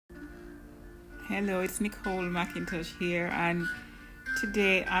Hello, it's Nicole McIntosh here, and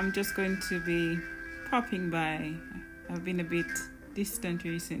today I'm just going to be popping by. I've been a bit distant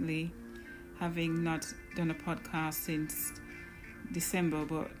recently, having not done a podcast since December,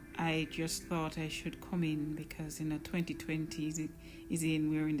 but I just thought I should come in because 2020 is in.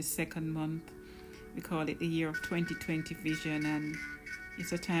 We're in the second month. We call it the year of 2020 vision, and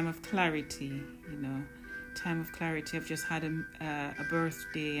it's a time of clarity. Time of clarity. I've just had a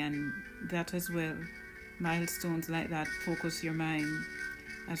birthday, and that as well. Milestones like that focus your mind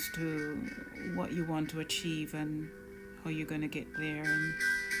as to what you want to achieve and how you're going to get there and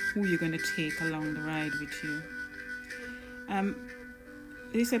who you're going to take along the ride with you.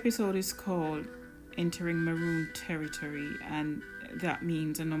 This episode is called Entering Maroon Territory, and that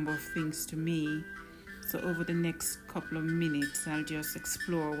means a number of things to me. So over the next couple of minutes, I'll just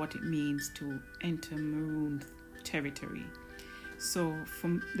explore what it means to enter maroon territory. So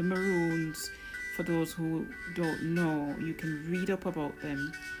from the Maroons, for those who don't know, you can read up about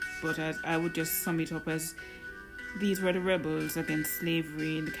them, but I would just sum it up as these were the rebels against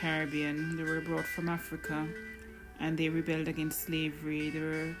slavery in the Caribbean. They were brought from Africa and they rebelled against slavery. They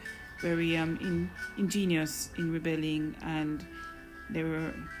were very ingenious in rebelling, and they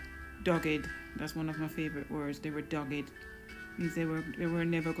were dogged. That's one of my favorite words. They were dogged. Means they were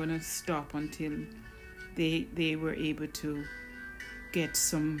never going to stop until they were able to get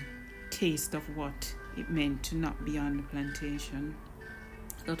some taste of what it meant to not be on the plantation.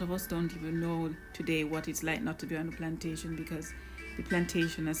 A lot of us don't even know today what it's like not to be on the plantation, because the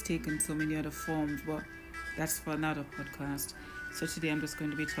plantation has taken so many other forms, but that's for another podcast. So today I'm just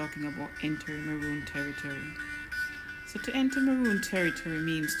going to be talking about entering maroon territory. So to enter maroon territory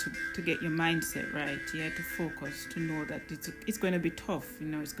means to get your mindset right. You have to focus, to know that it's going to be tough,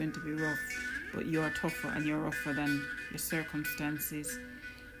 it's going to be rough, but you are tougher and you're rougher than your circumstances.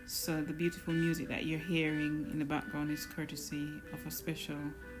 So the beautiful music that you're hearing in the background is courtesy of a special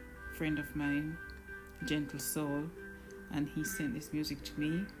friend of mine, Gentle Soul, and he sent this music to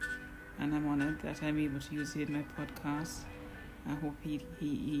me, and I'm honored that I'm able to use it in my podcast. I hope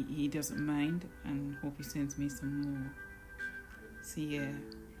he doesn't mind, and hope he sends me some more. So yeah,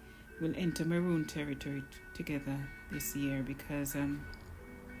 we'll enter maroon territory together this year, because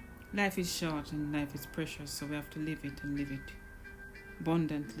life is short and life is precious, so we have to live it and live it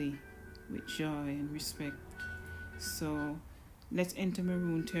abundantly with joy and respect. So let's enter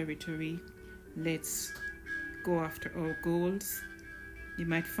maroon territory. Let's go after our goals. You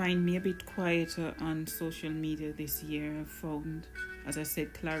might find me a bit quieter on social media this year. I've found, as I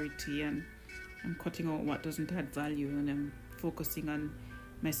said, clarity, and I'm cutting out what doesn't add value, and I'm focusing on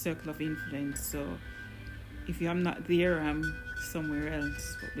my circle of influence. So if I'm not there, I'm somewhere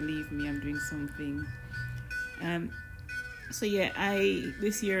else, but believe me, I'm doing something. So yeah,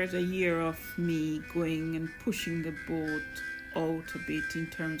 this year is a year of me going and pushing the boat out a bit in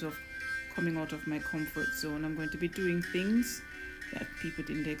terms of coming out of my comfort zone. I'm going to be doing things that people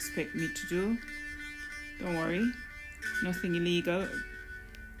didn't expect me to do. Don't worry, nothing illegal,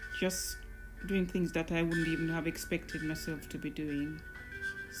 just doing things that I wouldn't even have expected myself to be doing.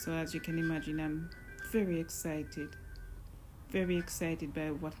 So as you can imagine, I'm very excited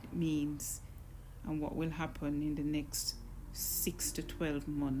by what it means and what will happen in the next 6 to 12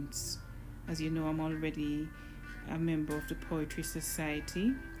 months. As you know, I'm already a member of the Poetry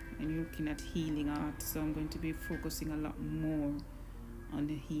Society and looking at healing arts, so I'm going to be focusing a lot more on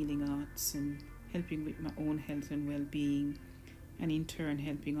the healing arts and helping with my own health and well-being, and in turn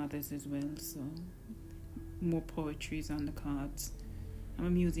helping others as well. So more poetry is on the cards. I'm a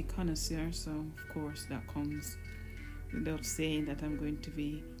music connoisseur, so of course that comes without saying that I'm going to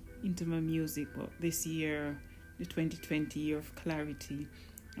be into my music. But this year, the 2020 year of clarity,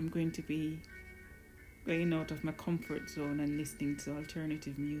 I'm going to be going out of my comfort zone and listening to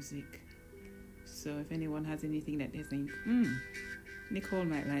alternative music. So if anyone has anything that they think, Nicole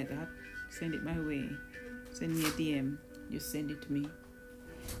might like that, send it my way. Send me a DM, just send it to me.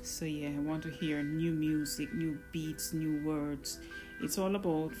 So yeah, I want to hear new music, new beats, new words. It's all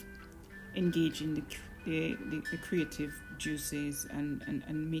about engaging the creative juices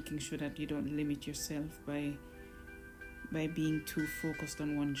and making sure that you don't limit yourself by being too focused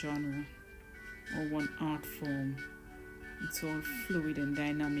on one genre or one art form. It's all fluid and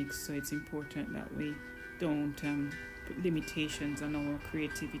dynamic, so it's important that we don't put limitations on our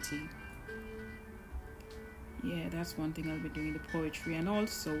creativity. Yeah, that's one thing I'll be doing, the poetry. And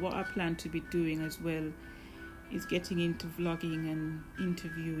also what I plan to be doing as well is getting into vlogging and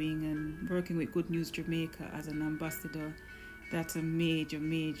interviewing and working with Good News Jamaica as an ambassador. That's a major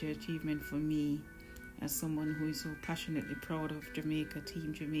achievement for me. as someone who is so passionately proud of Jamaica,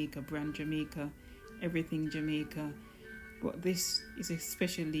 Team Jamaica, Brand Jamaica, everything Jamaica. But this is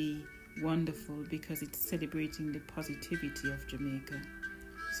especially wonderful because it's celebrating the positivity of Jamaica.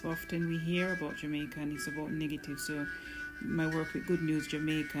 So often we hear about Jamaica and it's about negative. So my work with Good News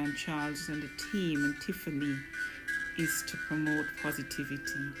Jamaica and Charles and the team and Tiffany is to promote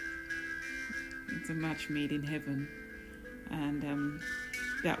positivity. It's a match made in heaven, and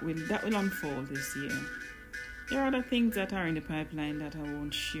that will unfold this year. There are other things that are in the pipeline that I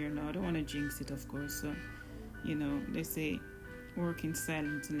won't share now. I don't want to jinx it, of course. So, they say work in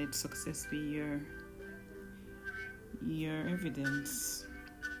silence and let success be your evidence,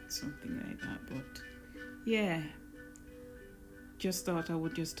 something like that. But yeah, just thought I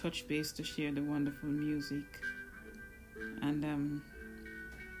would just touch base to share the wonderful music and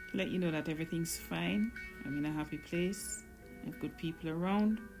let you know that everything's fine. I'm in a happy place. I have good people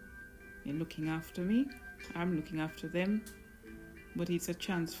around. They're looking after me. I'm looking after them. But it's a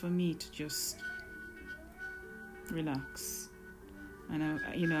chance for me to just relax. And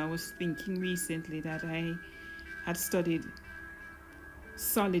I was thinking recently that I had studied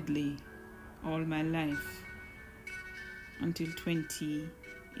solidly all my life until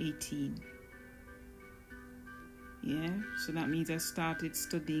 2018. Yeah, so that means I started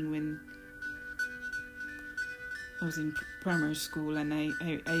studying when I was in primary school, and I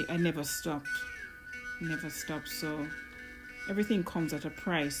never stopped. So everything comes at a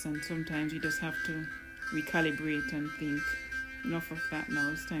price, and sometimes you just have to recalibrate and think, enough of that now,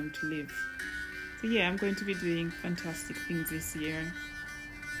 it's time to live. So yeah, I'm going to be doing fantastic things this year,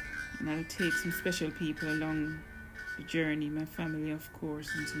 and I'll take some special people along the journey, my family of course,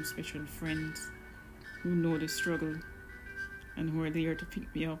 and some special friends who know the struggle and who are there to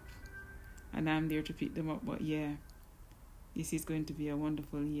pick me up, and I'm there to pick them up. But yeah, this is going to be a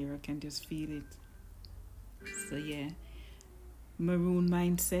wonderful year. I can just feel it. So yeah, maroon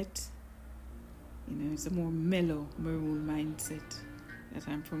mindset, it's a more mellow maroon mindset that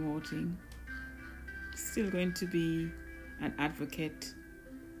I'm promoting. Still going to be an advocate,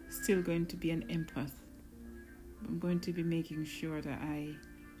 still going to be an empath. I'm going to be making sure that I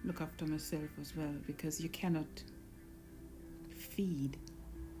look after myself as well, because you cannot feed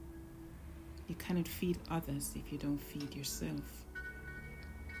others if you don't feed yourself.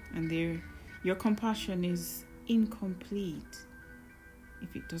 And your compassion is incomplete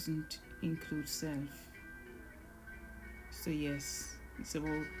if it doesn't include self. So yes, it's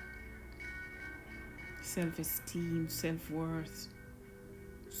about self-esteem, self-worth,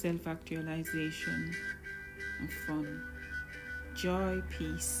 self-actualization, and fun. Joy,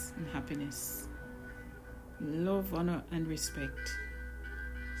 peace, and happiness. Love, honor, and respect.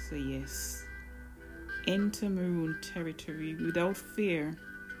 So yes, enter maroon territory without fear.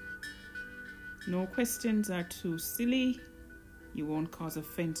 No questions are too silly. You won't cause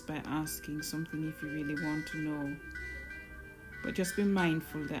offense by asking something if you really want to know. But just be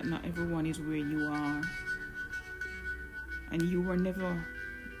mindful that not everyone is where you are. And you were never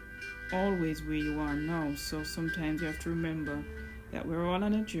always where you are now. So sometimes you have to remember that we're all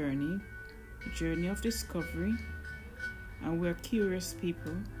on a journey of discovery, and we're curious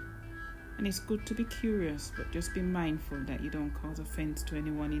people, and it's good to be curious, but just be mindful that you don't cause offense to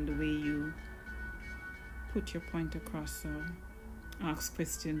anyone in the way you put your point across or ask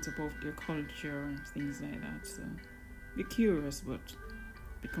questions about your culture and things like that. So be curious, but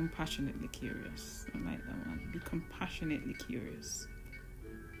be compassionately curious. I like that one. Be compassionately curious.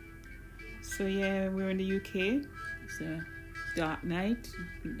 So yeah, we're in the UK. It's a dark night. I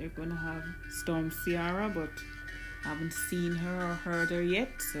think they're gonna have Storm Ciara, but I haven't seen her or heard her yet,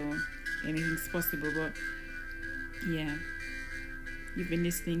 so anything's possible. But yeah, you've been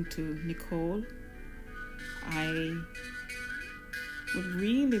listening to Nicole. I would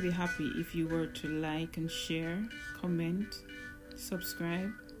really be happy if you were to like and share, comment,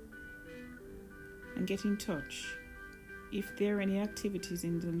 subscribe, and get in touch. If there are any activities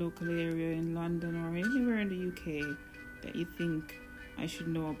in the local area in London or anywhere in the UK that you think I should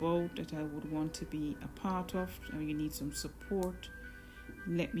know about, that I would want to be a part of, or you need some support,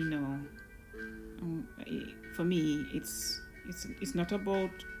 let me know. For me, it's not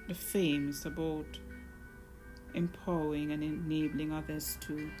about the fame. It's about empowering and enabling others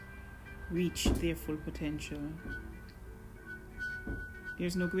to reach their full potential.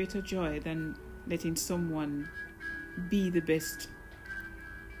 There's no greater joy than letting someone be the best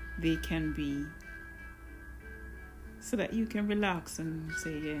they can be, so that you can relax and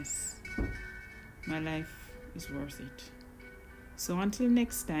say, yes, my life is worth it. So until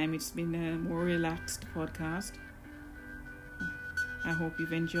next time, it's been a more relaxed podcast. I hope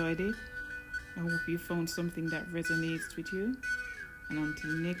you've enjoyed it. I hope you found something that resonates with you. And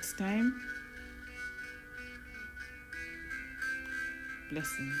until next time,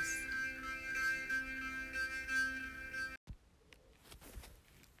 blessings.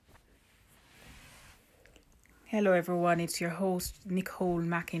 Hello, everyone. It's your host, Nicole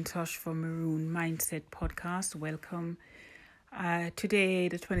McIntosh from Maroon Mindset Podcast. Welcome. Today,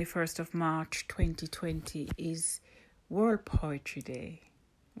 the 21st of March, 2020, is World Poetry Day.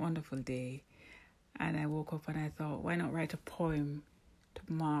 Wonderful day. And I woke up and I thought, why not write a poem to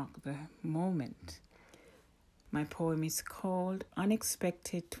mark the moment? My poem is called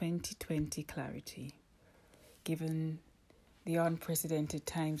Unexpected 2020 Clarity. Given the unprecedented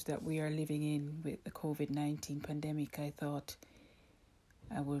times that we are living in with the COVID-19 pandemic, I thought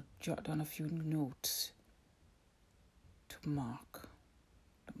I would jot down a few notes to mark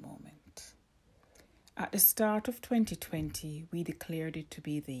the moment. At the start of 2020, we declared it to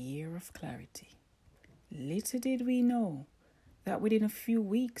be the year of clarity. Little did we know that within a few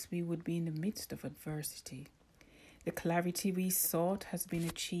weeks we would be in the midst of adversity. The clarity we sought has been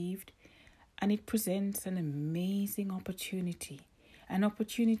achieved, and it presents an amazing opportunity, an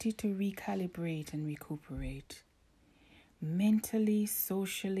opportunity to recalibrate and recuperate. Mentally,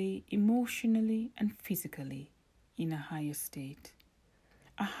 socially, emotionally, and physically in a higher state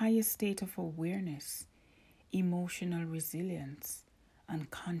of awareness, emotional resilience, and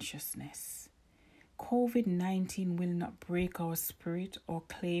consciousness. COVID-19 will not break our spirit or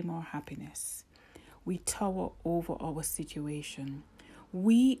claim our happiness. We tower over our situation.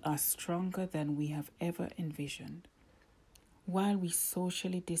 We are stronger than we have ever envisioned. While we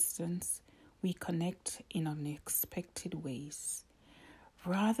socially distance, we connect in unexpected ways.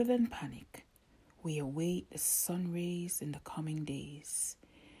 Rather than panic, we await the sun rays in the coming days.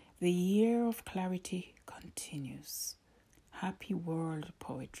 The year of clarity continues. Happy World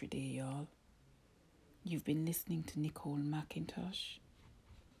Poetry Day, y'all. You've been listening to Nicole McIntosh